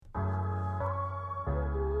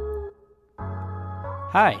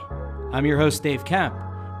Hi, I'm your host Dave Kemp,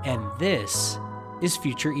 and this is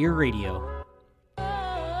Future Ear Radio.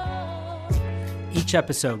 Each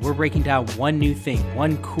episode, we're breaking down one new thing,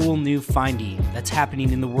 one cool new finding that's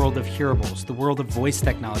happening in the world of hearables, the world of voice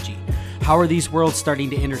technology. How are these worlds starting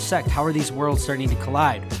to intersect? How are these worlds starting to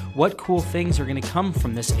collide? What cool things are going to come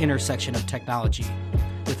from this intersection of technology?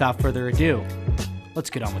 Without further ado, let's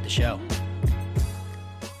get on with the show.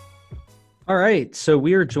 All right, so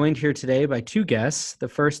we are joined here today by two guests. The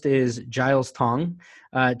first is Giles Tong.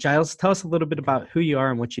 Giles, tell us a little bit about who you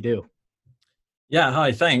are and what you do. Yeah,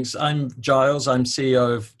 hi, thanks. I'm Giles. I'm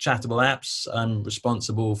CEO of Chattable Apps. I'm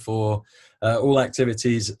responsible for all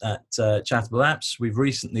activities at Chattable Apps. We've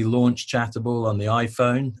recently launched Chattable on the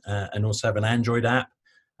iPhone and also have an Android app.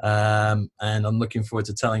 And I'm looking forward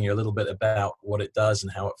to telling you a little bit about what it does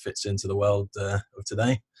and how it fits into the world of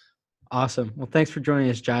today. Awesome. Well, thanks for joining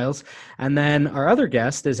us, Giles. And then our other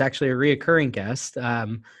guest is actually a reoccurring guest,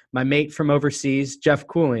 my mate from overseas, Jeff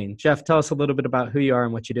Cooling. Jeff, tell us a little bit about who you are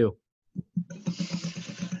and what you do.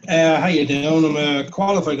 How you doing? I'm a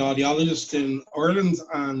qualified audiologist in Ireland,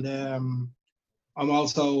 and I'm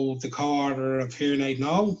also the co-author of Hearing Aid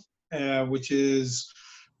Now, which is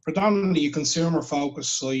predominantly a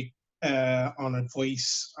consumer-focused site on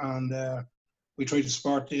advice, and we try to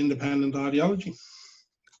support the independent audiology.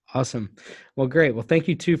 Awesome. Well, great. Well, thank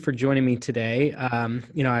you too for joining me today.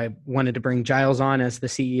 I wanted to bring Giles on as the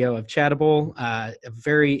CEO of Chattable, a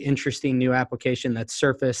very interesting new application that's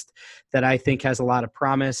surfaced that I think has a lot of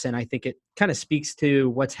promise. And I think it kind of speaks to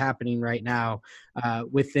what's happening right now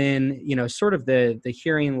within, sort of the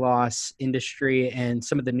hearing loss industry and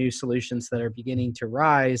some of the new solutions that are beginning to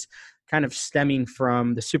rise, kind of stemming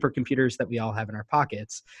from the supercomputers that we all have in our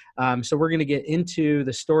pockets. So we're going to get into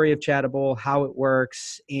the story of Chattable, how it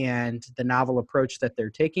works, and the novel approach that they're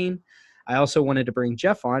taking. I also wanted to bring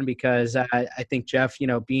Jeff on because I think Jeff,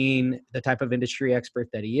 being the type of industry expert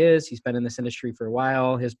that he is, he's been in this industry for a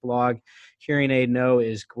while. His blog, Hearing Aid No,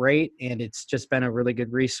 is great, and it's just been a really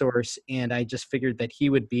good resource. And I just figured that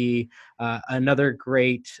he would be another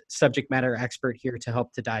great subject matter expert here to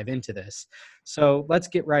help to dive into this. So let's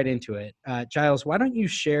get right into it. Giles, why don't you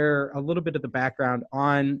share a little bit of the background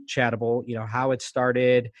on Chattable, how it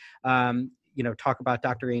started, talk about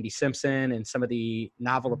Dr. Andy Simpson and some of the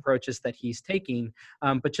novel approaches that he's taking,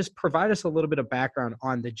 but just provide us a little bit of background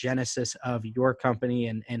on the genesis of your company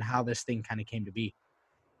and how this thing kind of came to be.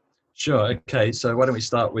 Sure. Okay. So why don't we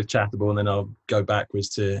start with Chattable, and then I'll go backwards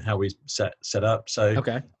to how we set up. So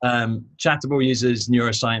Okay. Chattable uses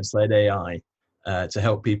neuroscience-led AI to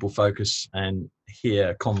help people focus and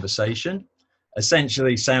hear conversation.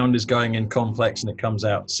 Essentially, sound is going in complex and it comes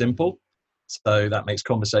out simple. So that makes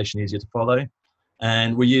conversation easier to follow.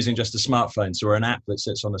 And we're using just a smartphone. So we're an app that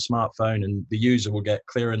sits on a smartphone, and the user will get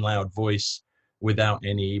clear and loud voice without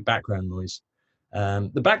any background noise.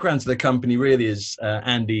 The background to the company really is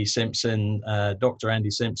Andy Simpson, Dr.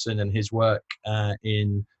 Andy Simpson, and his work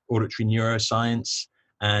in auditory neuroscience,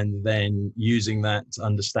 and then using that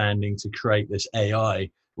understanding to create this AI,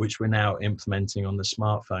 which we're now implementing on the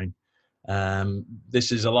smartphone.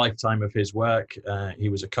 This is a lifetime of his work. He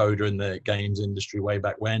was a coder in the games industry way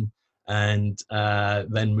back when, and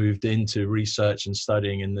then moved into research and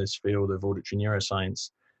studying in this field of auditory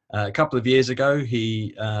neuroscience. A couple of years ago,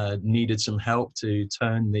 he needed some help to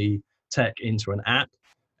turn the tech into an app,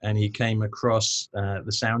 and he came across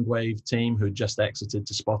the Soundwave team who just exited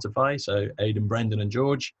to Spotify, so Aidan, Brendan, and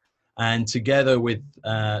George. And together with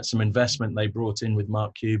some investment they brought in with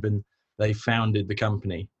Mark Cuban, they founded the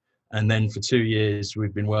company. And then for 2 years,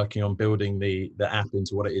 we've been working on building the app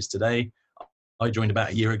into what it is today. I joined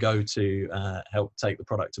about a year ago to help take the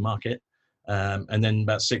product to market. And then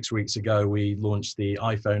about 6 weeks ago, we launched the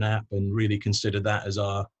iPhone app and really considered that as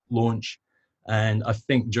our launch. And I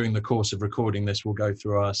think during the course of recording this, we'll go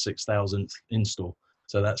through our 6,000th install.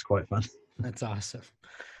 So that's quite fun. That's awesome.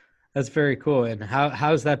 That's very cool. And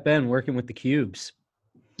how's that been working with the Cubes?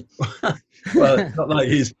 Well, it's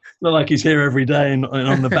not like he's here every day and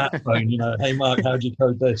on the bat phone, hey Mark, how'd you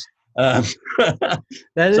code this? That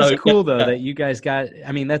is cool though, that you guys got,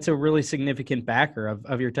 that's a really significant backer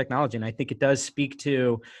of your technology. And I think it does speak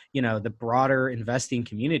to, the broader investing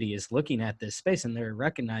community is looking at this space and they're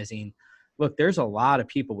recognizing, look, there's a lot of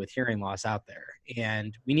people with hearing loss out there,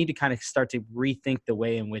 and we need to kind of start to rethink the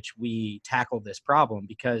way in which we tackle this problem,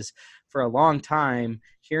 because for a long time,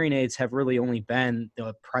 hearing aids have really only been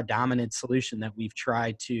the predominant solution that we've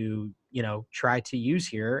tried to use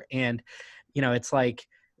here. And, it's like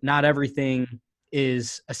not everything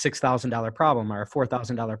is a $6,000 problem or a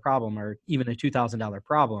 $4,000 problem or even a $2,000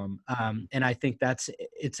 problem. And I think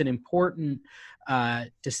it's an important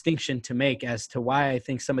distinction to make as to why I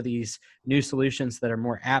think some of these new solutions that are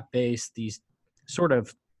more app-based, these sort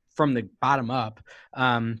of from the bottom up,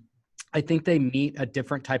 I think they meet a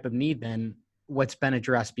different type of need than what's been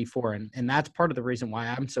addressed before. And that's part of the reason why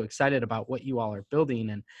I'm so excited about what you all are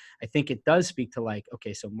building. And I think it does speak to like,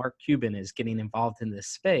 okay, so Mark Cuban is getting involved in this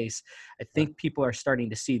space. I think people are starting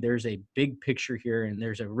to see there's a big picture here and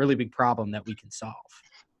there's a really big problem that we can solve.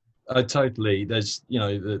 Totally. There's,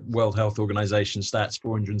 the World Health Organization stats,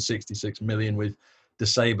 466 million with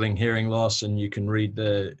disabling hearing loss. And you can read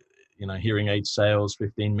the, hearing aid sales,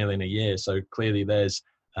 15 million a year. So clearly there's,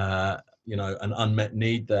 an unmet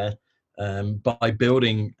need there. By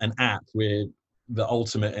building an app, we're the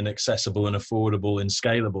ultimate in accessible and affordable and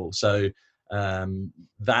scalable. So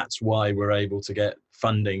that's why we're able to get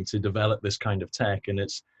funding to develop this kind of tech. And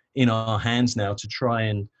it's in our hands now to try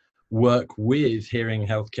and work with hearing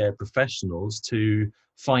healthcare professionals to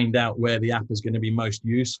find out where the app is going to be most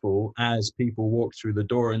useful as people walk through the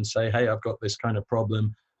door and say, hey, I've got this kind of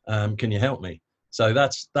problem. Can you help me? So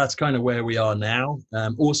that's kind of where we are now.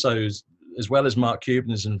 Also, as well as Mark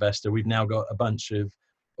Cuban as an investor, we've now got a bunch of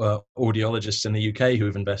audiologists in the UK who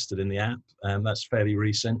have invested in the app. That's fairly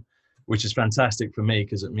recent, which is fantastic for me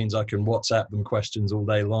because it means I can WhatsApp them questions all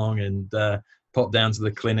day long and pop down to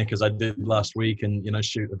the clinic as I did last week and,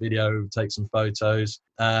 shoot a video, take some photos.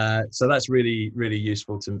 So that's really, really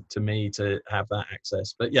useful to me to have that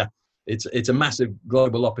access. But yeah, it's a massive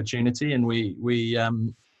global opportunity, and we'd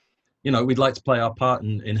like to play our part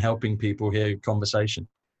in helping people hear conversation.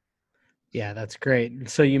 Yeah, that's great.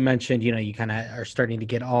 So you mentioned, you kind of are starting to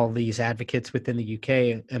get all these advocates within the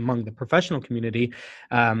UK among the professional community.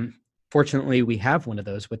 Fortunately, we have one of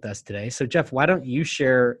those with us today. So Jeff, why don't you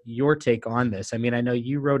share your take on this? I mean, I know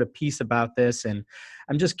you wrote a piece about this, and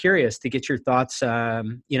I'm just curious to get your thoughts,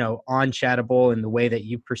 on Chatable and the way that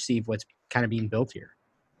you perceive what's kind of being built here.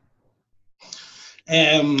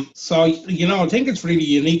 So, I think it's really a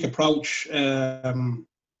unique approach to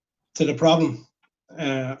the problem.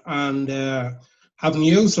 And having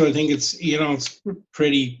used it, I think it's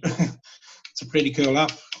pretty it's a pretty cool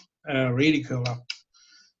app, really cool app.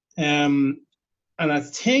 And I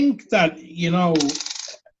think that hearing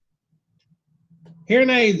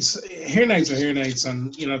aids are hearing aids,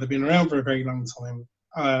 and they've been around for a very long time.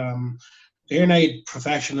 The hearing aid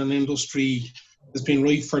profession and industry has been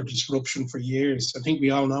ripe for disruption for years. I think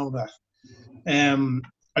we all know that.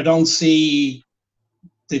 I don't see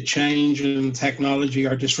the change in technology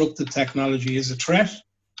or disruptive technology is a threat.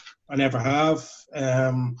 I never have.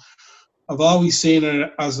 I've always seen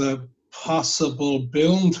it as a possible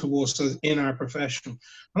boon to us in our profession,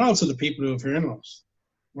 and also the people who have hearing loss.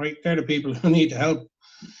 Right, they're the people who need help.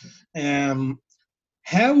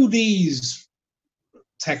 How these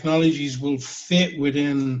technologies will fit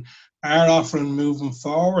within our offering moving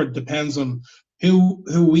forward depends on who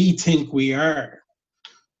we think we are.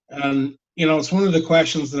 And it's one of the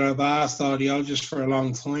questions that I've asked audiologists for a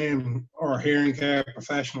long time, or hearing care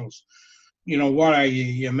professionals. What are you?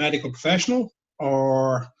 You a medical professional,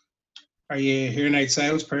 or are you a hearing aid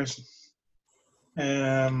salesperson?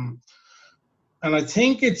 And I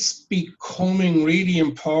think it's becoming really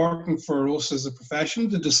important for us as a profession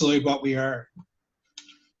to decide what we are.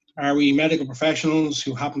 Are we medical professionals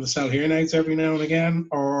who happen to sell hearing aids every now and again,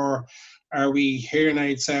 or are we hearing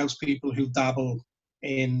aid salespeople who dabble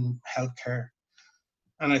in healthcare?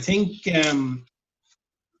 And I think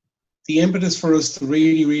the impetus for us to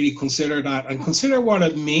really, really consider that and consider what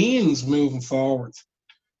it means moving forward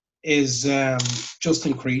is just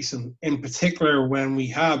increasing, in particular when we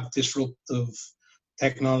have disruptive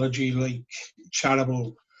technology like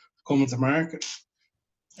Chatable coming to market.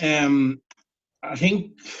 I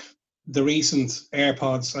think the recent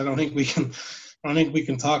AirPods, I don't think we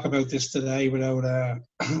can talk about this today without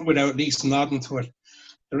at least nodding to it.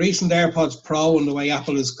 The recent AirPods Pro and the way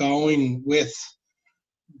Apple is going with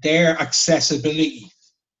their accessibility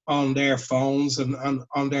on their phones and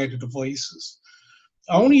on their devices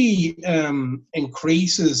only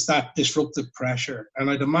increases that disruptive pressure. And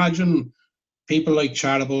I'd imagine people like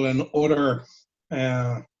Chatable and other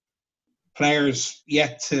players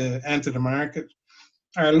yet to enter the market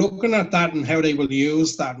are looking at that and how they will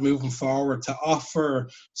use that moving forward to offer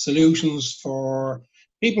solutions for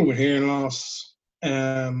people with hearing loss,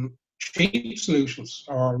 cheap solutions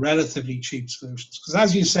or relatively cheap solutions. Because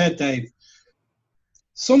as you said, Dave,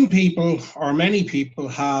 some people or many people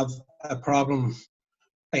have a problem.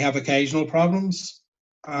 They have occasional problems,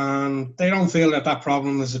 and they don't feel that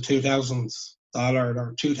problem is a $2,000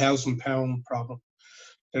 or £2,000 problem.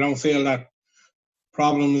 They don't feel that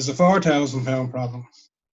problem is a £4,000 problem.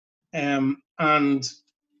 And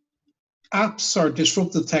apps or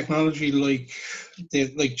disruptive technology like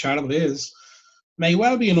Charitable is may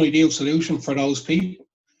well be an ideal solution for those people,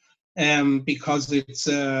 because it's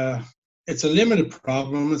a limited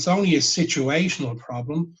problem. It's only a situational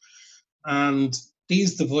problem, and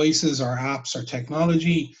these devices or apps or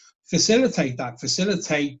technology facilitate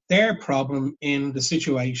their problem in the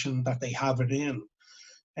situation that they have it in.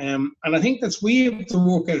 And I think that's we have to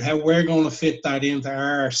work out how we're going to fit that into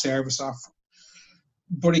our service offering.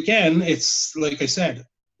 But again, it's like I said,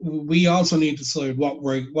 we also need to decide what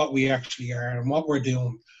we actually are and what we're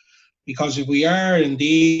doing. Because if we are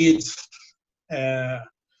indeed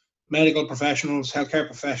medical professionals, healthcare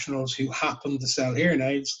professionals who happen to sell hearing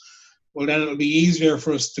aids, well, then it'll be easier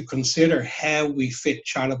for us to consider how we fit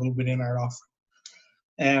Charitable within our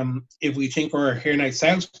offering. If we think we're hearing aid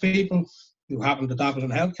salespeople who happen to dabble in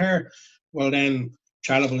healthcare, well, then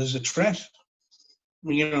Charitable is a threat.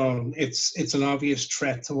 You know, it's an obvious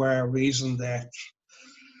threat to our reason that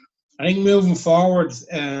I think moving forward,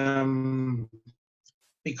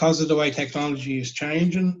 because of the way technology is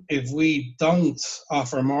changing, if we don't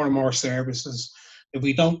offer more and more services, if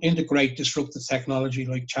we don't integrate disruptive technology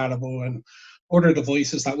like Charitable and other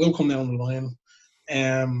devices that will come down the line,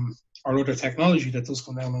 or other technology that does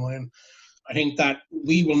come down the line, I think that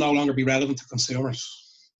we will no longer be relevant to consumers.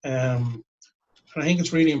 And I think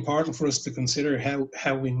it's really important for us to consider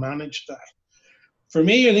how we manage that. For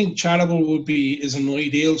me, I think Charitable is an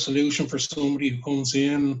ideal solution for somebody who comes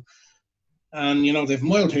in and, you know, they've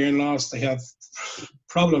mild hearing loss, they have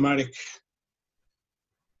problematic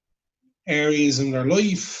areas in their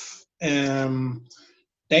life.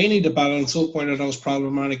 They need to balance up whether those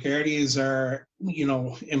problematic areas are, you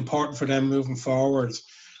know, important for them moving forward,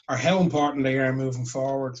 or how important they are moving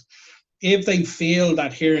forward. If they feel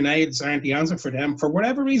that hearing aids aren't the answer for them, for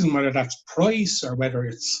whatever reason, whether that's price or whether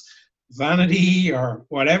it's vanity or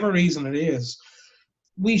whatever reason it is,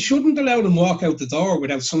 we shouldn't allow them walk out the door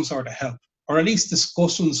without some sort of help, or at least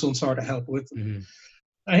discussing some sort of help with them. Mm-hmm.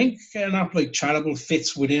 I think an app like Charitable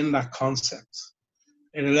fits within that concept.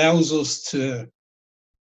 It allows us to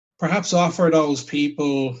perhaps offer those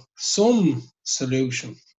people some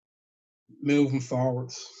solution moving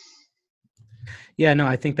forward. Yeah, no,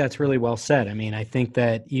 I think that's really well said. I mean, I think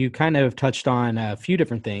that you kind of touched on a few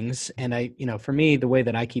different things. And for me, the way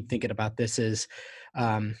that I keep thinking about this is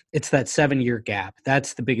it's that 7-year gap.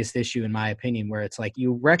 That's the biggest issue, in my opinion, where it's like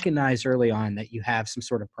you recognize early on that you have some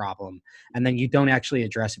sort of problem, and then you don't actually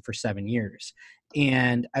address it for 7 years.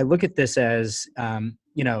 And I look at this as,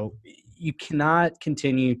 you cannot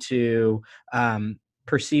continue to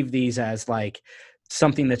perceive these as like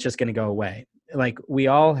something that's just going to go away. Like, we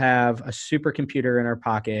all have a supercomputer in our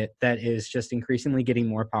pocket that is just increasingly getting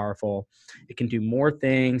more powerful. It can do more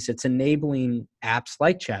things. It's enabling apps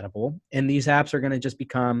like Charitable, and these apps are going to just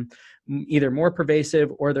become either more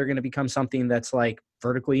pervasive, or they're going to become something that's like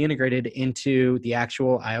vertically integrated into the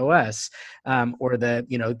actual iOS or the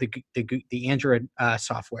Android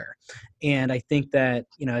software. And I think that,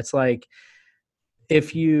 it's like,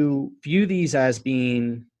 if you view these as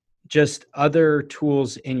being just other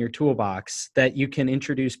tools in your toolbox that you can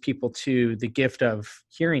introduce people to the gift of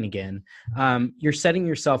hearing again, you're setting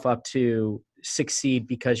yourself up to succeed,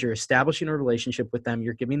 because you're establishing a relationship with them.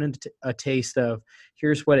 You're giving them a taste of,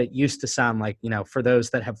 here's what it used to sound like, for those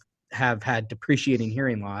that have had depreciating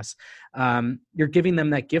hearing loss. You're giving them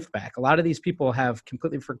that gift back. A lot of these people have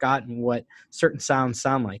completely forgotten what certain sounds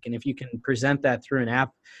sound like. And if you can present that through an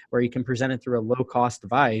app, or you can present it through a low-cost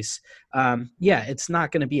device, it's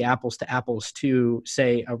not going to be apples to apples to,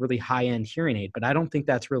 say, a really high-end hearing aid. But I don't think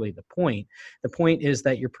that's really the point. The point is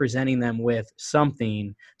that you're presenting them with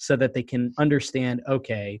something so that they can understand,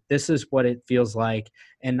 okay, this is what it feels like.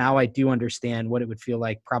 And now I do understand what it would feel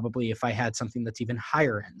like probably if I had something that's even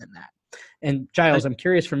higher end than that. And Giles, I'm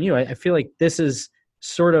curious from you, I feel like this is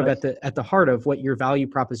sort of at the heart of what your value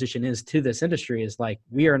proposition is to this industry, is like,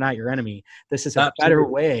 we are not your enemy. This is a better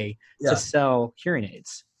way to sell hearing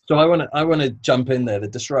aids. So I want to jump in there, the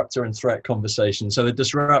disruptor and threat conversation. So the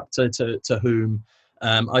disruptor to whom,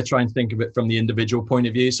 I try and think of it from the individual point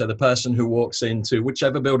of view. So the person who walks into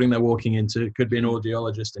whichever building they're walking into, it could be an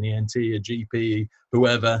audiologist, an ENT, a GP,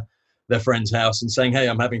 whoever, their friend's house, and saying, hey,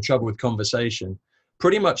 I'm having trouble with conversation.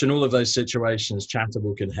 Pretty much in all of those situations,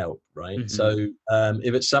 Charitable can help, right? Mm-hmm. So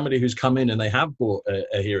if it's somebody who's come in and they have bought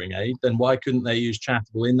a hearing aid, then why couldn't they use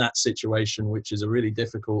Charitable in that situation, which is a really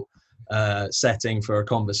difficult setting for a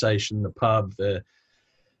conversation, the pub, the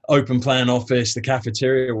open plan office, the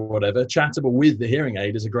cafeteria, or whatever. Charitable with the hearing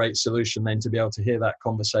aid is a great solution then to be able to hear that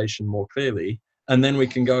conversation more clearly. And then we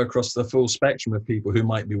can go across the full spectrum of people who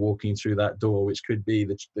might be walking through that door, which could be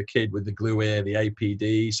the kid with the glue ear, the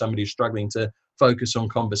APD, somebody who's struggling to focus on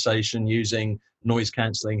conversation using noise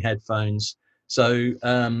cancelling headphones. So,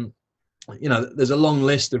 there's a long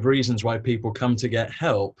list of reasons why people come to get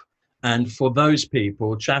help. And for those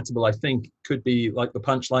people, Chatable, I think, could be like the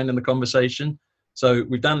punchline in the conversation. So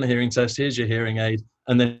we've done the hearing test, here's your hearing aid.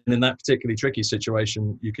 And then in that particularly tricky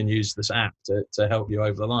situation, you can use this app to help you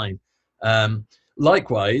over the line.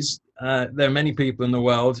 Likewise, there are many people in the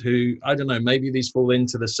world who, I don't know, maybe these fall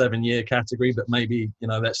into the 7-year category, but maybe,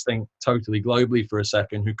 let's think totally globally for a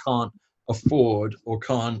second, who can't afford or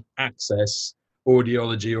can't access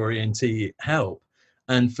audiology or ENT help.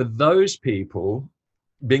 And for those people,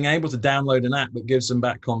 being able to download an app that gives them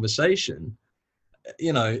back conversation,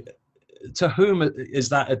 to whom is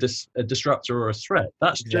that a disruptor or a threat?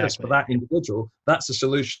 That's Exactly. Just for that individual. That's a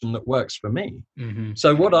solution that works for me. Mm-hmm.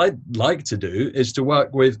 So what I'd like to do is to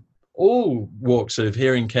work with all walks of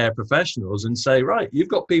hearing care professionals and say, right, you've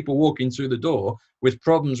got people walking through the door with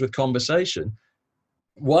problems with conversation.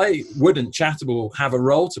 Why wouldn't Chatable have a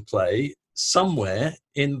role to play somewhere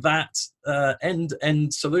in that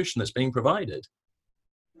end solution that's being provided?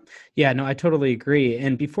 Yeah, no, I totally agree.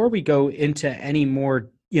 And before we go into any more,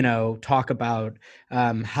 talk about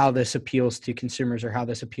how this appeals to consumers or how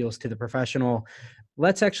this appeals to the professional,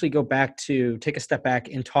 let's actually take a step back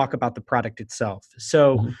and talk about the product itself.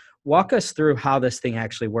 So walk us through how this thing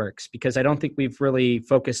actually works, because I don't think we've really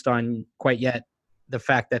focused on quite yet the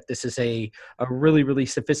fact that this is a really, really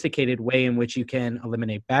sophisticated way in which you can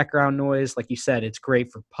eliminate background noise. Like you said, it's great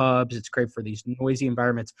for pubs. It's great for these noisy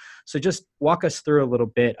environments. So just walk us through a little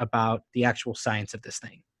bit about the actual science of this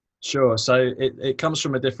thing. Sure. So it comes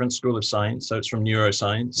from a different school of science. So it's from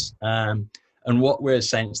neuroscience. And what we're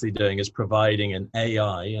essentially doing is providing an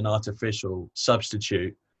AI, an artificial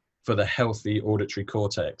substitute for the healthy auditory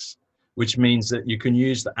cortex, which means that you can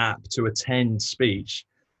use the app to attend speech,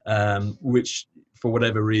 which for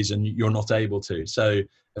whatever reason you're not able to. So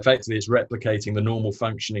effectively it's replicating the normal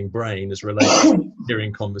functioning brain as related to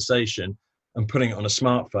hearing conversation and putting it on a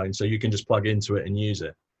smartphone so you can just plug into it and use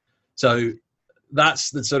it. So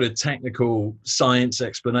that's the sort of technical science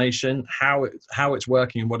explanation. How it's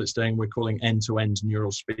working and what it's doing, we're calling end-to-end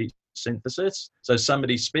neural speech synthesis. So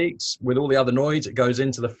somebody speaks with all the other noise, it goes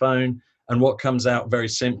into the phone, and what comes out very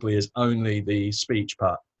simply is only the speech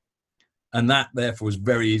part. And that therefore is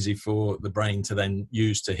very easy for the brain to then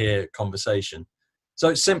use to hear conversation. So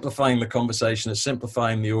it's simplifying the conversation, it's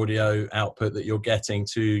simplifying the audio output that you're getting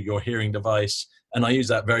to your hearing device. And I use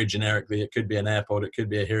that very generically. It could be an AirPod, it could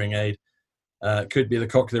be a hearing aid, it could be the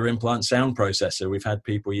cochlear implant sound processor. We've had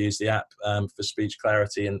people use the app for speech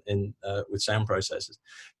clarity with sound processors.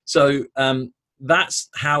 So that's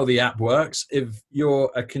how the app works. If you're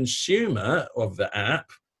a consumer of the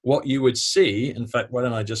app, what you would see, in fact, why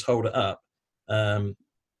don't I just hold it up,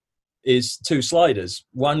 is 2 sliders,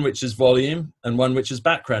 one which is volume and one which is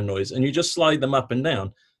background noise, and you just slide them up and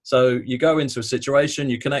down. So you go into a situation,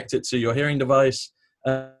 you connect it to your hearing device,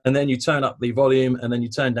 and then you turn up the volume and then you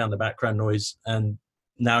turn down the background noise, and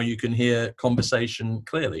now you can hear conversation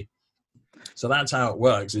clearly. So that's how it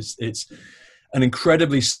works. It's an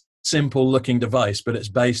incredibly simple looking device, but it's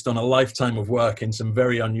based on a lifetime of work in some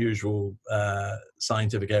very unusual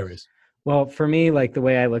scientific areas. Well, for me, like the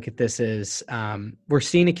way I look at this is we're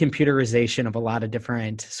seeing a computerization of a lot of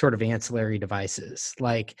different sort of ancillary devices.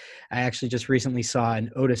 Like I actually just recently saw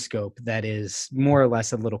an otoscope that is more or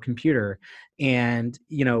less a little computer. And,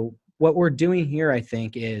 what we're doing here, I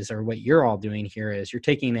think or what you're all doing here is you're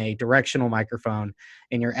taking a directional microphone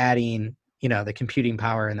and you're adding the computing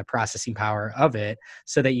power and the processing power of it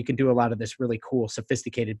so that you can do a lot of this really cool,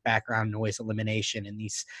 sophisticated background noise elimination and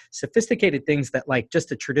these sophisticated things that like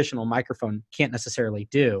just a traditional microphone can't necessarily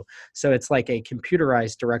do. So it's like a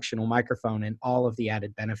computerized directional microphone and all of the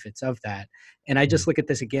added benefits of that. And I just look at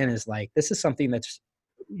this again as like, this is something that's,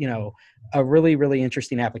 a really, really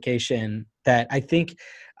interesting application that I think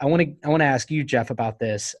I want to ask you, Jeff, about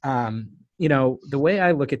this. The way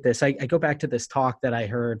I look at this, I go back to this talk that I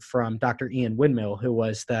heard from Dr. Ian Windmill, who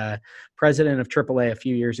was the president of AAA a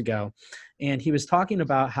few years ago. And he was talking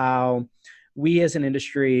about how we as an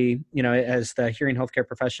industry, as the hearing healthcare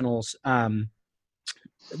professionals,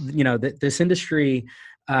 this industry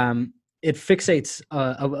it fixates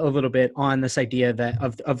a little bit on this idea that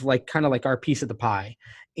of like kind of like our piece of the pie.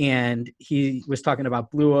 And he was talking about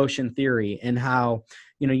blue ocean theory and how,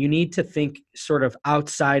 you need to think sort of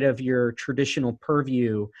outside of your traditional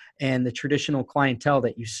purview and the traditional clientele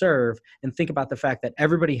that you serve, and think about the fact that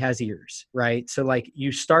everybody has ears, right? So like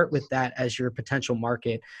you start with that as your potential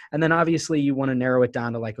market. And then obviously you want to narrow it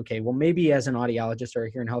down to like, okay, well, maybe as an audiologist or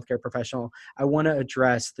a hearing healthcare professional, I want to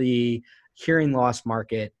address the hearing loss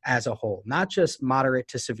market as a whole, not just moderate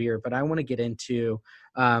to severe, but I want to get into,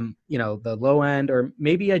 the low end, or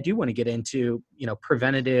maybe I do want to get into,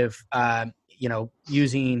 preventative,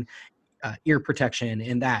 using ear protection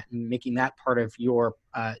and that, and making that part of your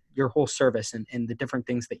whole service and the different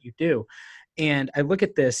things that you do. And I look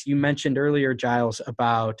at this, you mentioned earlier, Giles,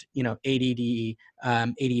 about, ADD,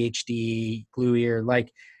 ADHD, glue ear,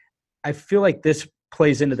 like, I feel like this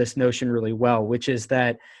plays into this notion really well, which is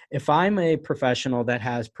that if I'm a professional that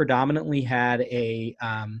has predominantly had a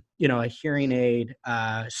hearing aid,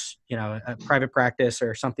 a private practice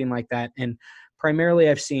or something like that, and primarily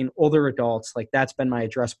I've seen older adults, like that's been my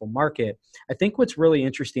addressable market. I think what's really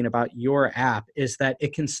interesting about your app is that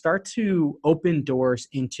it can start to open doors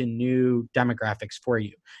into new demographics for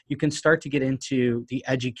you. You can start to get into the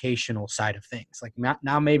educational side of things. Like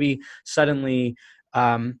now maybe suddenly,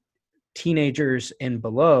 teenagers and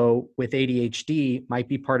below with ADHD might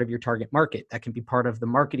be part of your target market. That can be part of the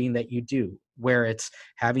marketing that you do, where it's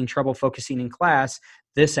having trouble focusing in class.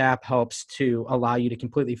 This app helps to allow you to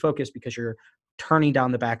completely focus because you're turning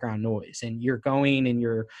down the background noise, and you're going and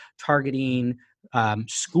you're targeting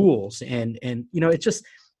schools. And it's just,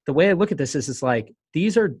 the way I look at this is, it's like,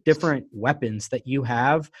 these are different weapons that you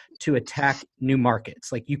have to attack new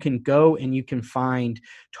markets. Like you can go and you can find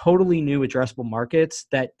totally new addressable markets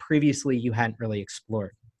that previously you hadn't really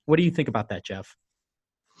explored. What do you think about that, Jeff?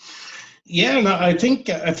 Yeah, no, I think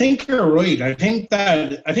you're right. I think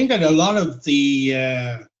that a lot of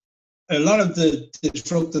the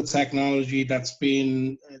disruptive technology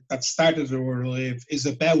that started our life is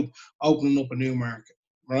about opening up a new market,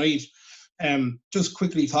 right? Just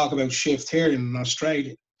quickly talk about Shift Hearing in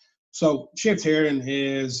Australia. So Shift Hearing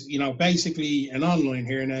is, basically an online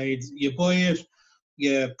hearing aid. You buy it,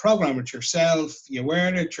 you program it yourself, you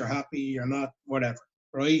wear it, you're happy, you're not, whatever,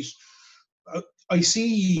 right? I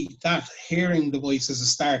see that hearing device as a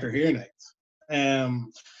starter hearing aid.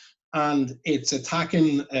 And it's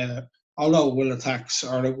attacking, although it will attacks,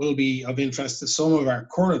 or it will be of interest to some of our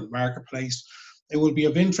current marketplace, it will be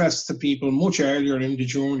of interest to people much earlier in the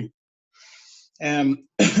journey. And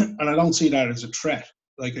I don't see that as a threat,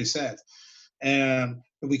 like I said. If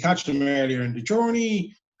we catch them earlier in the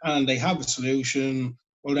journey and they have a solution,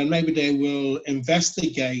 well, then maybe they will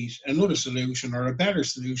investigate another solution or a better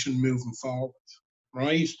solution moving forward,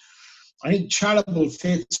 right? I think Charitable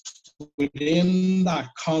fits within that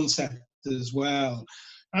concept as well.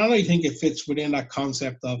 And I think it fits within that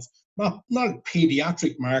concept of not a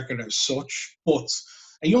pediatric market as such, but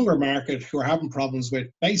a younger market who are having problems with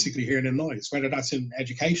basically hearing and noise, whether that's in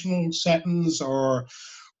educational settings or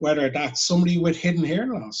whether that's somebody with hidden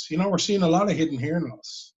hearing loss. We're seeing a lot of hidden hearing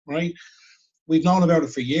loss, right? We've known about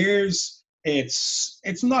it for years. It's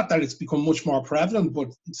not that it's become much more prevalent, but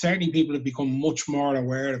certainly people have become much more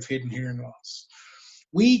aware of hidden hearing loss.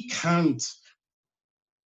 We can't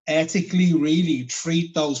ethically really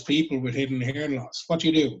treat those people with hidden hearing loss. What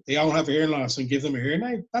do you do? They all have hearing loss and give them a hearing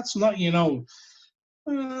aid? That's not,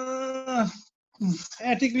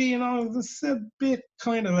 ethically, it's a bit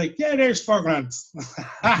kind of like, yeah, there's $4,000.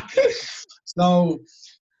 So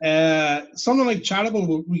something like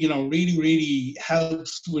Charitable, really, really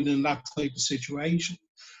helps within that type of situation.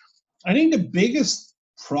 I think the biggest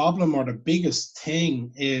problem or the biggest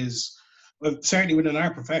thing is, certainly within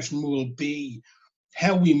our profession, will be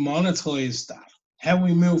how we monetize that, how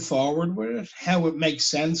we move forward with it, how it makes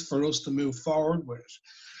sense for us to move forward with it.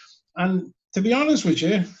 And to be honest with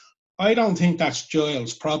you, I don't think that's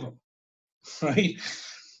Giles' problem, right?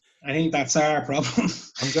 I think that's our problem.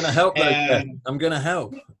 I'm going to help, though. I'm going to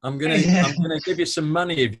help. I'm going to give you some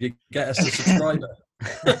money if you get us a subscriber.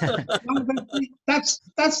 That's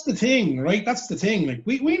the thing, right? That's the thing. Like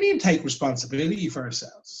we need to take responsibility for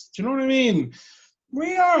ourselves. Do you know what I mean?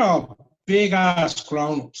 We are big ass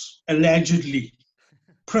grown-ups, allegedly,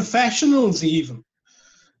 professionals, even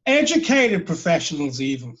educated professionals,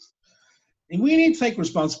 even. And we need to take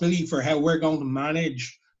responsibility for how we're going to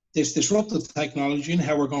manage this disruptive technology and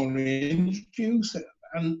how we're going to introduce it,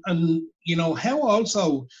 and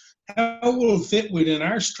how it will fit within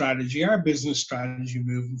our strategy, our business strategy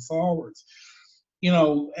moving forward.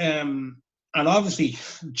 And obviously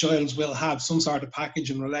Giles will have some sort of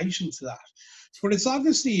package in relation to that. But it's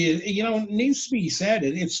obviously, it needs to be said.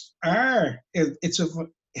 It's our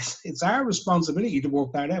responsibility to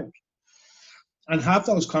work that out and have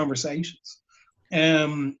those conversations.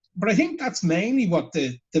 But I think that's mainly what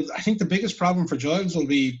I think the biggest problem for Giles will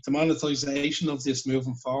be the monetization of this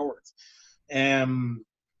moving forward, and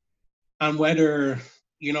whether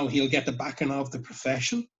he'll get the backing of the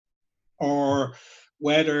profession, or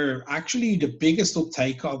whether actually the biggest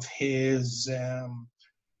uptake of his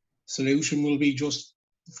solution will be just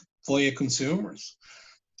via consumers.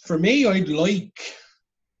 For me, I'd like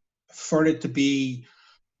for it to be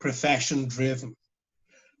profession driven.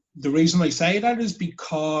 The reason I say that is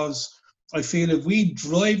because I feel if we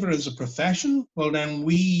drive it as a profession, well, then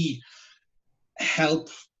we help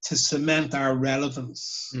to cement our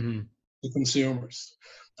relevance to consumers.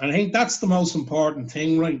 And I think that's the most important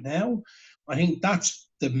thing right now. I think that's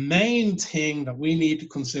the main thing that we need to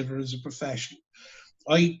consider as a profession.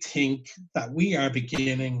 I think that we are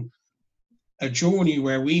beginning a journey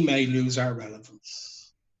where we may lose our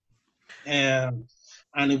relevance. And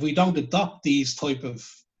if we don't adopt this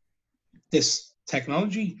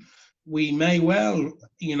technology, we may well,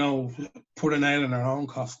 put an nail in our own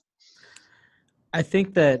coffin. I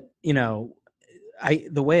think that,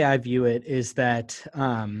 the way I view it is that,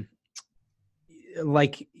 I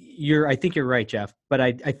think you're right, Jeff, but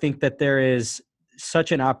I think that there is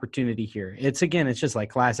such an opportunity here. It's just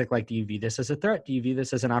like classic, like, do you view this as a threat? Do you view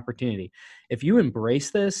this as an opportunity? If you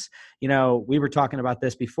embrace this, we were talking about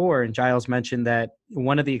this before, and Giles mentioned that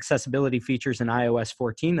one of the accessibility features in iOS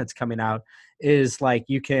 14 that's coming out is like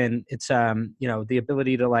the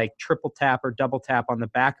ability to like triple tap or double tap on the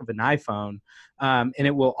back of an iPhone, and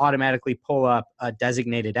it will automatically pull up a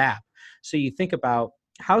designated app. So you think about,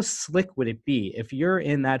 how slick would it be if you're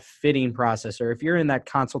in that fitting process, or if you're in that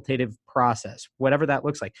consultative process, whatever that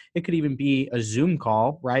looks like? It could even be a Zoom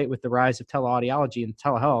call, right? With the rise of teleaudiology and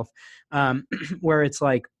telehealth, where it's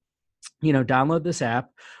like, download this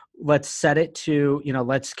app. Let's set it to,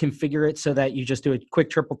 let's configure it so that you just do a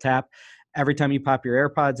quick triple tap every time you pop your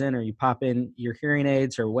AirPods in, or you pop in your hearing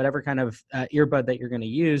aids, or whatever kind of earbud that you're going to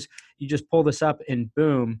use. You just pull this up and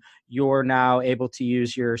boom, you're now able to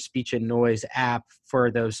use your speech and noise app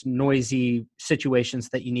for those noisy situations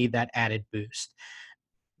that you need that added boost.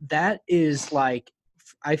 That is like,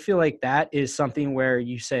 I feel like that is something where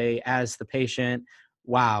you say, as the patient,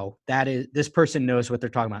 wow, this person knows what they're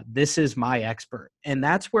talking about. This is my expert. And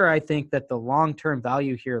that's where I think that the long-term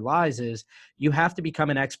value here lies, is you have to become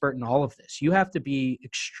an expert in all of this. You have to be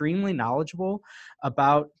extremely knowledgeable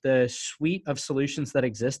about the suite of solutions that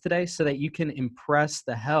exist today, so that you can impress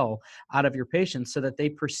the hell out of your patients, so that they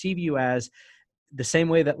perceive you as the same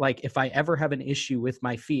way that, like, if I ever have an issue with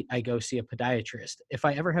my feet, I go see a podiatrist. If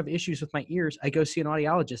I ever have issues with my ears, I go see an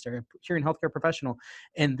audiologist or a hearing healthcare professional.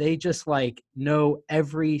 And they just like know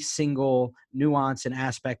every single nuance and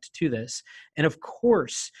aspect to this. And of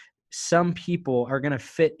course, some people are going to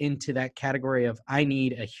fit into that category of, I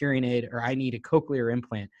need a hearing aid or I need a cochlear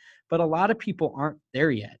implant. But a lot of people aren't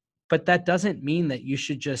there yet. But that doesn't mean that you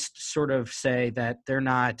should just sort of say that they're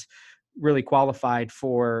not really qualified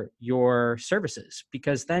for your services,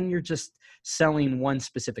 because then you're just selling one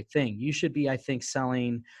specific thing. You should be, I think,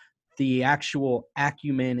 selling the actual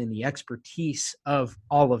acumen and the expertise of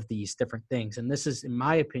all of these different things. And this is, in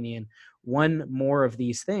my opinion, one more of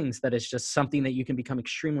these things that is just something that you can become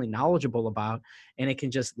extremely knowledgeable about, and it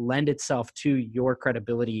can just lend itself to your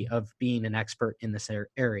credibility of being an expert in this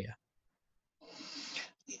area.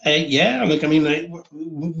 Yeah, look, I mean,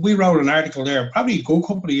 we wrote an article there probably a good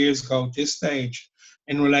couple of years ago at this stage,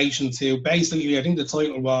 in relation to, basically, I think the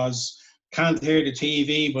title was, can't hear the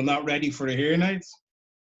TV but not ready for the hearing aids.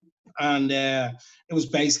 And it was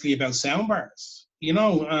basically about soundbars,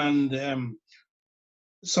 and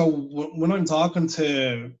so when I'm talking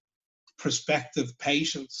to prospective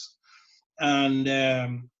patients, and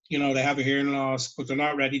they have a hearing loss but they're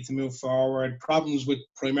not ready to move forward, problems with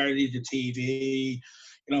primarily the TV,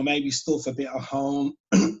 maybe stuff a bit at home.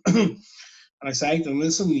 And I say to them,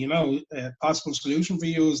 listen, a possible solution for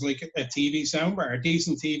you is like a TV soundbar, a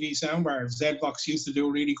decent TV soundbar. ZBox used to do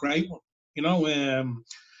a really great one,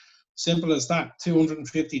 simple as that,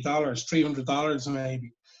 $250, $300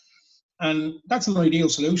 maybe. And that's an ideal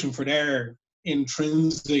solution for their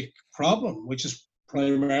intrinsic problem, which is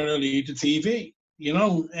primarily the TV,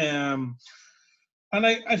 and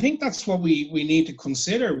I think that's what we need to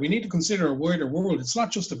consider. We need to consider a wider world. It's not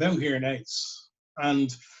just about hearing aids.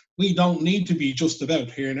 And we don't need to be just about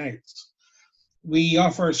hearing aids. We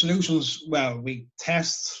offer solutions, we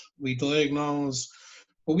test, we diagnose,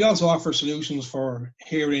 but we also offer solutions for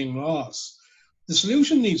hearing loss. The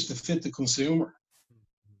solution needs to fit the consumer.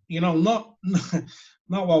 not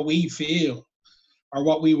not what we feel or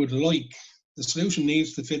what we would like. The solution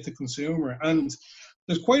needs to fit the consumer, and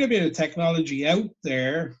there's quite a bit of technology out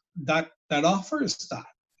there that offers that.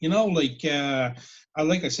 Like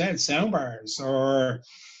I said, soundbars or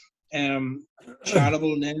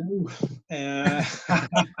Chattable now.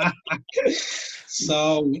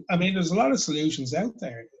 So, I mean, there's a lot of solutions out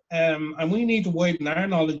there. And we need to widen our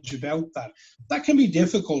knowledge about that. That can be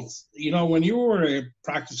difficult. When you're a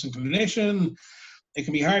practicing clinician, it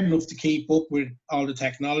can be hard enough to keep up with all the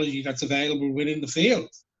technology that's available within the field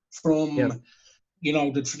from, Yep.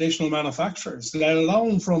 The traditional manufacturers, let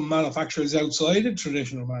alone from manufacturers outside of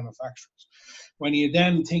traditional manufacturers. When you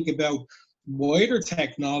then think about wider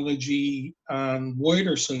technology and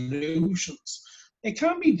wider solutions, it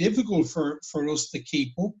can be difficult for us to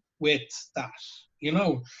keep up with that.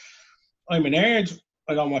 I'm a nerd.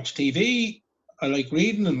 I don't watch TV. I like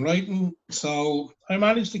reading and writing, so I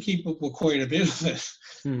managed to keep up with quite a bit of it.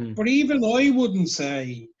 Mhm. But even I wouldn't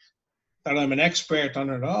say that I'm an expert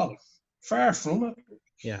on it all. Far from it.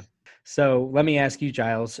 Yeah. So let me ask you,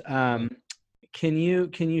 Giles. Can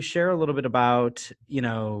you share a little bit about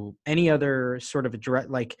any other sort of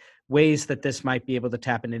like ways that this might be able to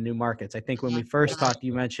tap into new markets? I think when we first talked,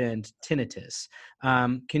 you mentioned tinnitus.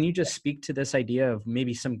 Can you just speak to this idea of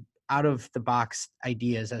maybe some out of the box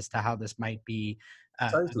ideas as to how this might be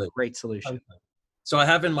a Totally. great solution? So I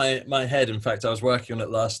have in my head, in fact, I was working on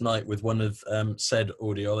it last night with one of said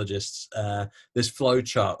audiologists, this flow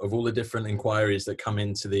chart of all the different inquiries that come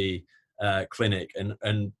into the clinic,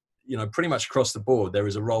 and pretty much across the board, there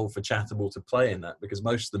is a role for Chattable to play in that, because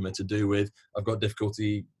most of them are to do with, I've got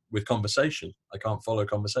difficulty with conversation. I can't follow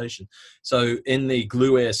conversation. So in the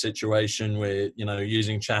glue ear situation, we're,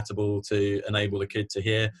 using Chattable to enable the kid to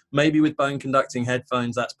hear, maybe with bone conducting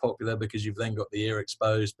headphones. That's popular because you've then got the ear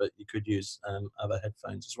exposed, but you could use other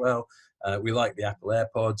headphones as well. We like the Apple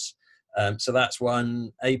AirPods. So that's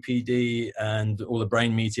one. APD and all the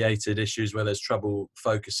brain mediated issues where there's trouble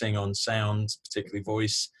focusing on sound, particularly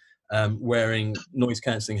voice. Wearing noise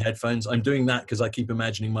cancelling headphones. I'm doing that because I keep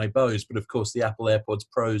imagining my Bose, but of course the Apple AirPods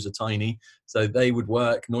Pros are tiny, so they would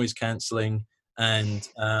work, noise cancelling, and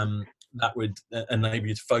that would enable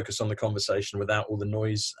you to focus on the conversation without all the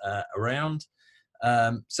noise around.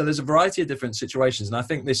 So there's a variety of different situations, and I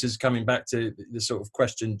think this is coming back to the sort of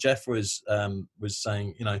question Jeff was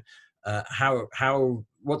saying.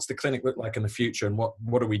 What's the clinic look like in the future, and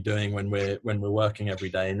what are we doing when we're working every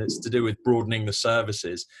day? And it's to do with broadening the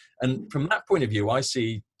services. And from that point of view, I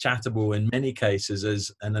see Chattable in many cases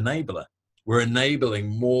as an enabler. We're enabling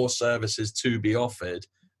more services to be offered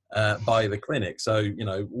by the clinic. So,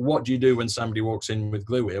 what do you do when somebody walks in with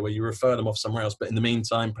glue ear? Well, you refer them off somewhere else, but in the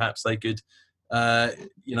meantime, perhaps they could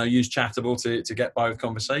use Chattable to get by with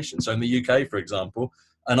conversation. So in the UK, for example,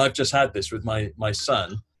 and I've just had this with my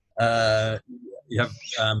son, you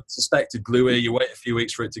have suspected glue ear, you wait a few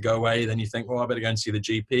weeks for it to go away, then you think, well, I better go and see the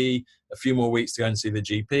GP, a few more weeks to go and see the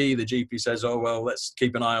GP says, oh, well, let's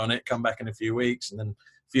keep an eye on it, come back in a few weeks, and then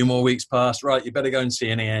a few more weeks pass, right, you better go and see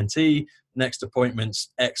an ENT, next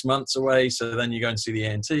appointment's X months away, so then you go and see the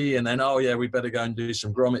ENT, and then, oh yeah, we better go and do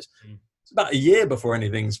some grommets. It's about a year before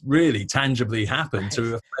anything's really tangibly happened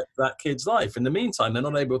to affect that kid's life. In the meantime, they're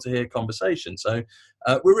not able to hear conversation. So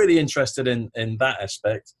we're really interested in that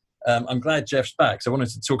aspect. I'm glad Jeff's back. So I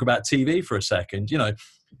wanted to talk about TV for a second.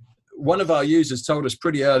 One of our users told us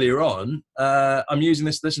pretty earlier on, I'm using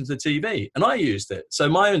this to listen to the TV, and I used it. So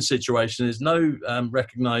my own situation is no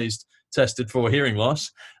recognized tested for hearing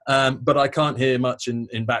loss, but I can't hear much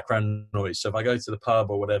in background noise. So if I go to the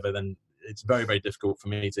pub or whatever, then it's very, very difficult for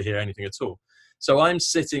me to hear anything at all. So I'm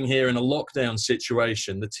sitting here in a lockdown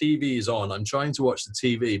situation. The TV is on. I'm trying to watch the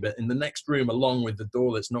TV, but in the next room, along with the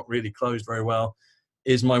door that's not really closed very well,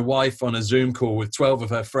 is my wife on a Zoom call with 12 of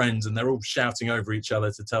her friends, and they're all shouting over each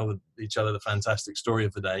other to tell each other the fantastic story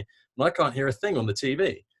of the day. And I can't hear a thing on the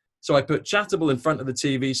TV. So I put Chattable in front of the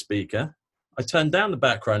TV speaker. I turn down the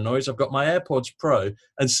background noise. I've got my AirPods Pro,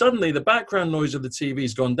 and suddenly the background noise of the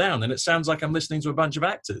TV's gone down, and it sounds like I'm listening to a bunch of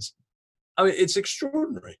actors. I mean, it's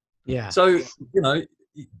extraordinary. Yeah. So,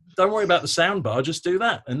 don't worry about the sound bar, just do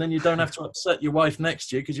that. And then you don't have to upset your wife next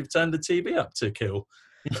to you because you've turned the TV up to kill.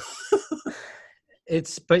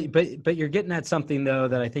 But you're getting at something though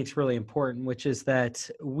that I think is really important, which is that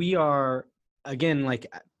we are, again, like,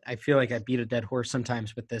 I feel like I beat a dead horse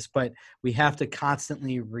sometimes with this, but we have to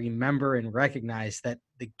constantly remember and recognize that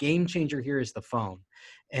the game changer here is the phone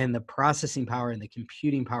and the processing power and the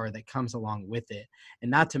computing power that comes along with it. And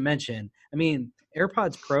not to mention, I mean,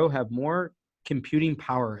 AirPods Pro have more computing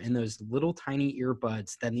power in those little tiny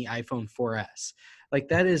earbuds than the iPhone 4S. Like,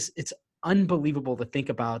 it's unbelievable to think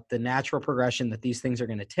about the natural progression that these things are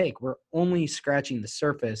going to take. We're only scratching the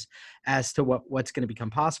surface as to what's going to become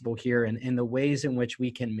possible here, and the ways in which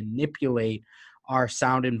we can manipulate our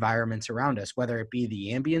sound environments around us, whether it be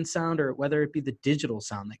the ambient sound or whether it be the digital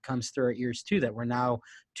sound that comes through our ears too, that we're now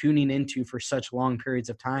tuning into for such long periods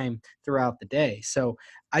of time throughout the day. So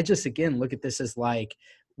I just, again, look at this as like,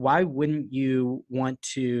 why wouldn't you want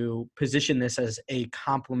to position this as a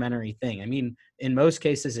complementary thing? I mean, in most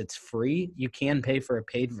cases, it's free. You can pay for a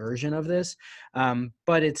paid version of this,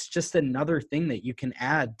 but it's just another thing that you can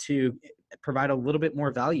add to provide a little bit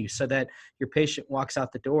more value so that your patient walks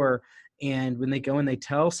out the door, and when they go and they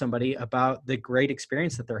tell somebody about the great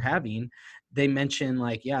experience that they're having, they mention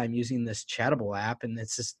like, yeah, I'm using this Chatable app, and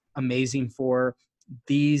it's just amazing for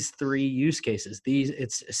these 3 use cases.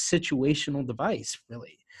 It's a situational device,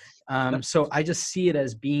 really. So I just see it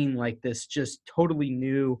as being like this just totally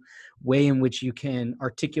new way in which you can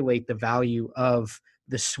articulate the value of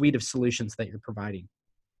the suite of solutions that you're providing.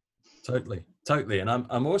 Totally. And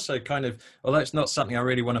I'm also kind of, although it's not something I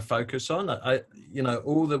really want to focus on, I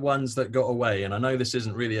all the ones that got away, and I know this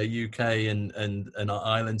isn't really a UK and our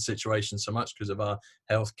Ireland situation so much because of our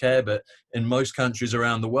healthcare, but in most countries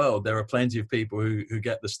around the world, there are plenty of people who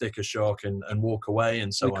get the sticker shock and walk away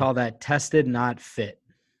and so on. We call that tested, not fit.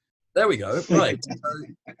 There we go. Right.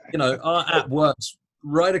 So, our app works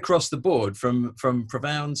right across the board from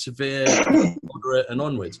profound, severe, moderate, and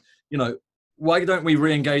onwards. Why don't we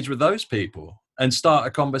re-engage with those people and start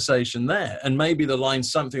a conversation there? And maybe the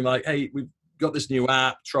line's something like, hey, we've got this new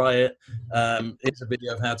app, try it. Here's a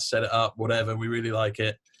video of how to set it up, whatever. We really like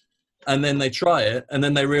it. And then they try it, and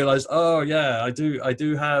then they realize, oh yeah, I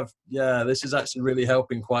do have, this is actually really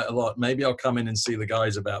helping quite a lot. Maybe I'll come in and see the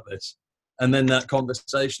guys about this. And then that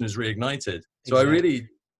conversation is reignited. So exactly. I really,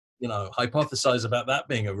 hypothesize about that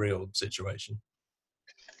being a real situation.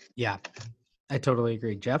 Yeah, I totally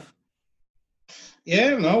agree. Jeff?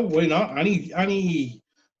 Yeah, no, why not? Any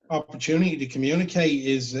opportunity to communicate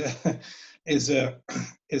is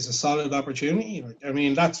a solid opportunity. I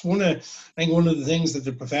mean, that's one of the things that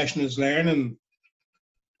the profession is learning.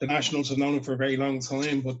 The Nationals have known it for a very long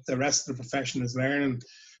time, but the rest of the profession is learning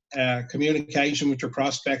communication with your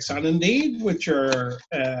prospects and indeed with your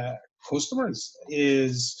customers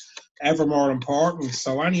is ever more important.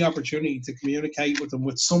 So any opportunity to communicate with them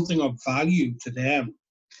with something of value to them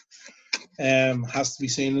has to be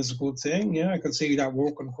seen as a good thing. Yeah, I can see that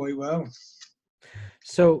working quite well.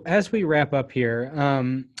 So as we wrap up here,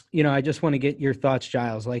 I just want to get your thoughts,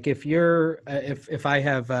 Giles. Like if you're, if I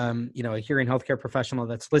have, a hearing healthcare professional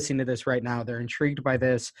that's listening to this right now, they're intrigued by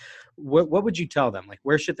this, what would you tell them? Like,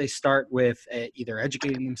 where should they start with either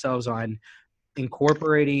educating themselves on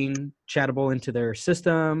incorporating Chatable into their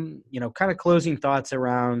system, kind of closing thoughts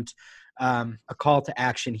around a call to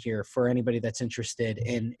action here for anybody that's interested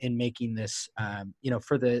in making this,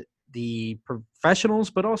 for the professionals,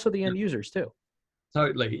 but also the end users too.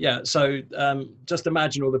 Totally. Yeah. So just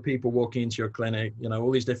imagine all the people walking into your clinic, all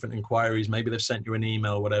these different inquiries, maybe they've sent you an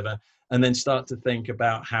email or whatever, and then start to think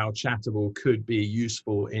about how Chatable could be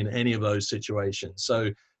useful in any of those situations. So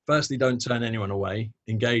firstly, don't turn anyone away,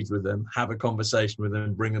 engage with them, have a conversation with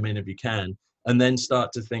them, bring them in if you can, and then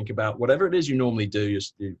start to think about whatever it is you normally do,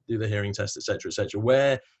 you do the hearing test, et cetera,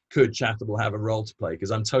 where could Chatable have a role to play?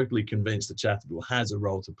 Because I'm totally convinced that Chatable has a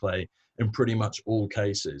role to play in pretty much all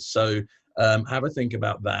cases. So have a think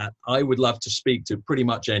about that. I would love to speak to pretty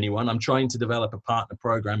much anyone. I'm trying to develop a partner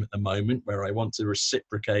program at the moment where I want to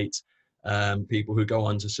reciprocate people who go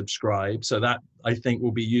on to subscribe. So that I think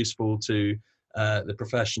will be useful to the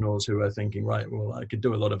professionals who are thinking, right, well, I could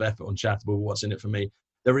do a lot of effort on Chatable. What's in it for me?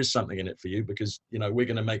 There is something in it for you because, we're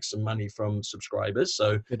going to make some money from subscribers.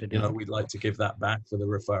 So, we'd like to give that back for the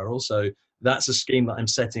referral. So that's a scheme that I'm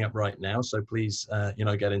setting up right now. So please,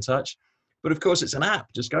 get in touch. But of course, it's an app.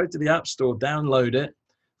 Just go to the App Store, download it,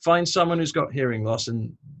 find someone who's got hearing loss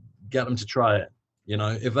and get them to try it.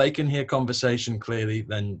 If they can hear conversation clearly,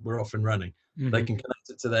 then we're off and running. Mm-hmm. They can connect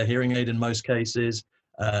it to their hearing aid in most cases.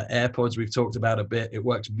 AirPods, we've talked about a bit. It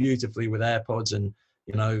works beautifully with AirPods, and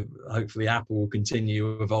hopefully Apple will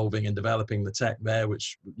continue evolving and developing the tech there,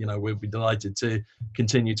 which we'll be delighted to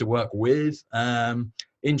continue to work with.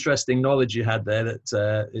 Interesting knowledge you had there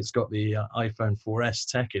that it's got the iPhone 4S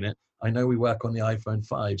tech in it. I know we work on the iPhone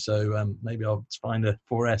 5, so maybe I'll find a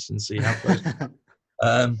 4S and see how close.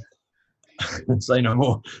 Say no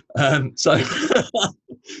more.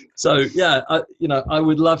 So yeah, I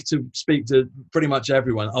would love to speak to pretty much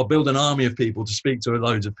everyone. I'll build an army of people to speak to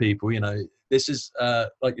loads of people. This is,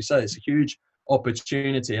 like you say, it's a huge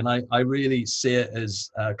opportunity, and I really see it as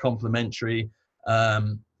complementary.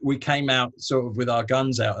 we came out sort of with our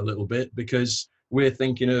guns out a little bit, because we're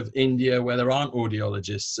thinking of India, where there aren't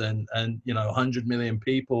audiologists, and 100 million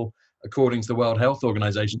people according to the World Health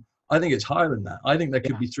Organization. I think it's higher than that. I think there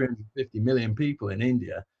could be 350 million people in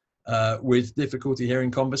India with difficulty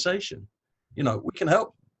hearing conversation. We can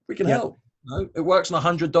help. We can help. It works on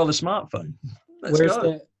 $100 smartphone. Let's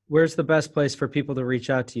go. Where's the best place for people to reach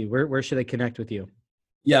out to you? Where should they connect with you?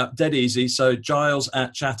 Yeah, dead easy. So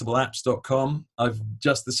giles@chattableapps.com. I've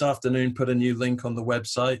just this afternoon put a new link on the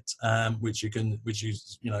website, which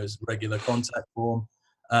is regular contact form.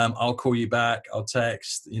 I'll call you back. I'll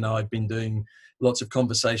text. I've been doing lots of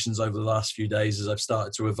conversations over the last few days as I've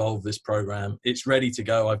started to evolve this program. It's ready to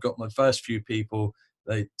go. I've got my first few people.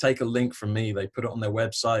 They take a link from me, they put it on their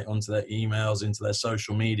website, onto their emails, into their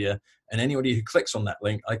social media, and anybody who clicks on that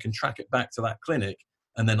link, I can track it back to that clinic,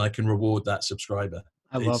 and then I can reward that subscriber.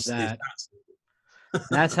 I love that.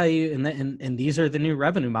 That's how you, and these are the new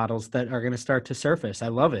revenue models that are going to start to surface. I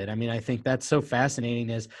love it. I mean, I think that's so fascinating.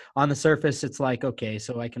 Is on the surface, it's like, okay,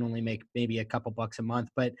 so I can only make maybe a couple bucks a month,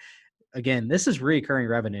 but again, this is recurring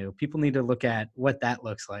revenue. People need to look at what that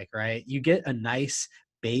looks like, right? You get a nice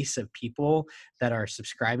base of people that are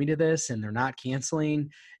subscribing to this and they're not canceling.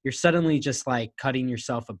 You're suddenly just like cutting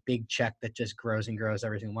yourself a big check that just grows and grows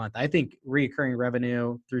every single month. I think recurring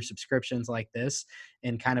revenue through subscriptions like this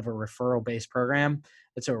and kind of a referral based program,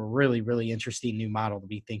 it's a really, really interesting new model to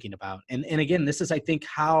be thinking about. And again, this is, I think,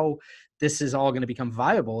 how this is all going to become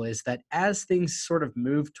viable, is that as things sort of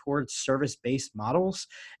move towards service-based models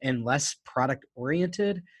and less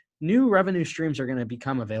product-oriented, new revenue streams are going to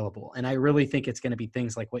become available. And I really think it's going to be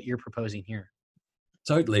things like what you're proposing here.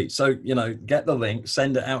 Totally. So, get the link,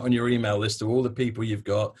 send it out on your email list to all the people you've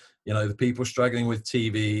got, the people struggling with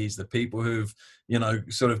TVs, the people who've,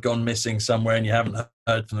 sort of gone missing somewhere and you haven't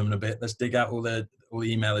heard from them in a bit. Let's dig out all the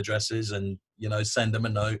email addresses and, send them a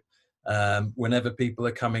note. Whenever people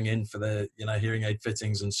are coming in for the, hearing aid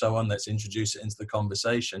fittings and so on, let's introduce it into the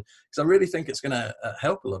conversation. Because I really think it's going to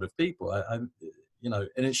help a lot of people. And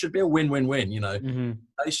it should be a win-win-win. Mm-hmm.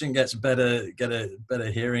 Patient gets get a better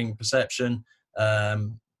hearing perception.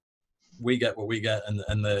 We get what we get,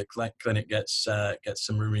 and the clinic gets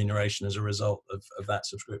some remuneration as a result of that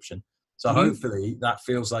subscription. So mm-hmm. Hopefully that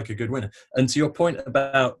feels like a good winner. And to your point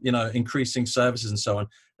about increasing services and so on,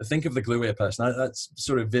 I think of the glue ear person. That's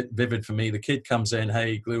sort of vivid for me. The kid comes in,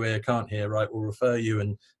 hey, glue ear, can't hear, right? We'll refer you,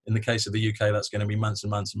 and in the case of the UK, that's going to be months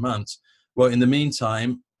and months and months. Well, in the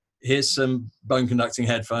meantime, here's some bone conducting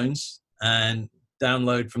headphones, and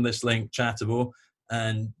download from this link Chattable,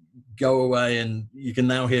 and go away, and you can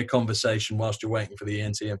now hear conversation whilst you're waiting for the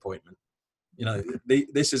ENT appointment.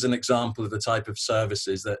 This is an example of the type of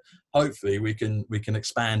services that hopefully we can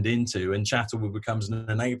expand into, and Chattable becomes an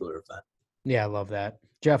enabler of that. Yeah, I love that.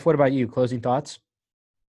 Jeff, what about you? Closing thoughts?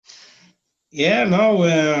 Yeah, no,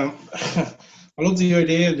 I love the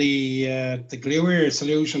idea of the glue ear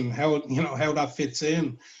solution, how that fits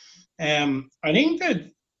in. I think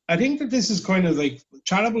that this is kind of like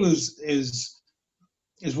Chattable is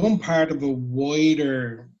one part of a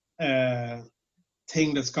wider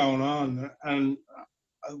thing that's going on, and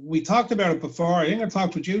we talked about it before. I think I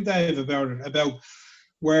talked with you, Dave, about it, about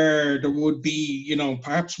where there would be,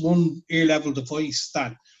 perhaps one ear level device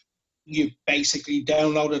that you basically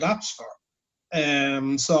downloaded apps for,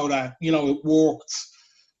 so that it worked.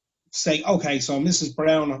 Say, okay, so Mrs.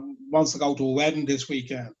 Brown wants to go to a wedding this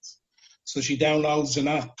weekend, so she downloads an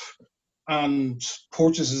app and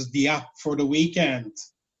purchases the app for the weekend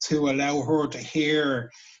to allow her to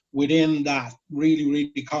hear within that really,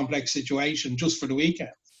 really complex situation just for the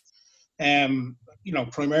weekend.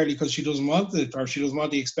 Primarily because she doesn't want it, or she doesn't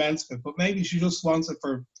want the expense of it, but maybe she just wants it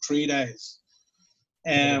for 3 days.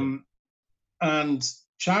 And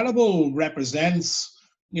Chattable represents,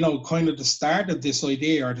 kind of the start of this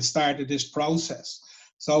idea, or the start of this process.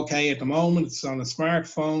 So, okay, at the moment it's on a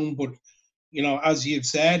smartphone, but as you've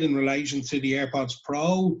said in relation to the AirPods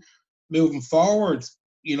Pro, moving forward,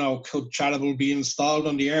 could Chattable be installed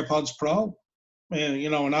on the AirPods Pro?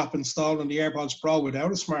 An app installed on the AirPods Pro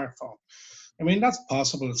without a smartphone. I mean, that's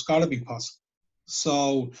possible. It's got to be possible.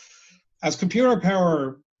 So as computer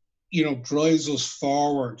power, drives us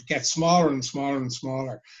forward, gets smaller and smaller and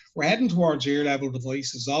smaller, we're heading towards ear-level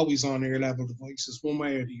devices, always on ear-level devices, one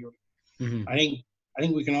way or the other. Mm-hmm. I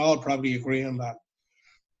think we can all probably agree on that.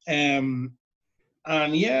 And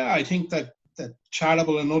yeah, I think that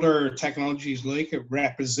Chattable and other technologies like it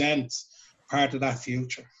represent part of that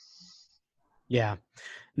future. Yeah.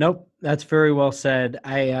 Nope. That's very well said.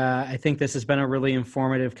 I think this has been a really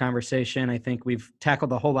informative conversation. I think we've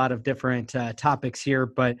tackled a whole lot of different topics here,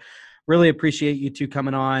 but really appreciate you two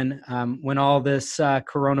coming on. When all this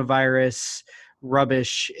coronavirus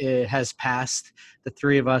rubbish has passed, the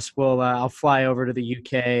three of us will, I'll fly over to the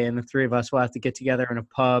UK, and the three of us will have to get together in a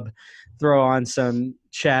pub, throw on some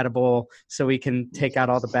Chatable so we can take out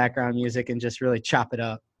all the background music and just really chop it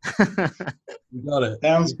up. You got it.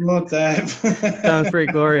 Sounds good, Dave. Sounds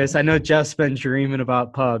pretty glorious. I know Jeff's been dreaming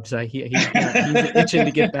about pubs. He's itching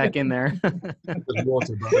to get back in there.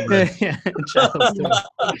 Water, brother. Yeah,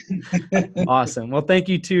 awesome. Well, thank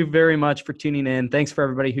you two very much for tuning in. Thanks for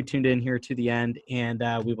everybody who tuned in here to the end, and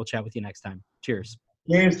we will chat with you next time. Cheers.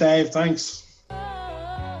 Cheers, Dave. Thanks.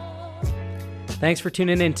 Thanks for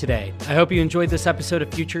tuning in today. I hope you enjoyed this episode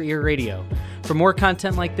of Future Ear Radio. For more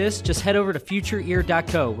content like this, just head over to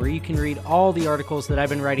futureear.co, where you can read all the articles that I've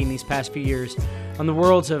been writing these past few years on the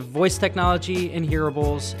worlds of voice technology and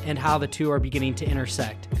hearables and how the two are beginning to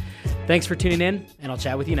intersect. Thanks for tuning in, and I'll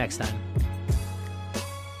chat with you next time.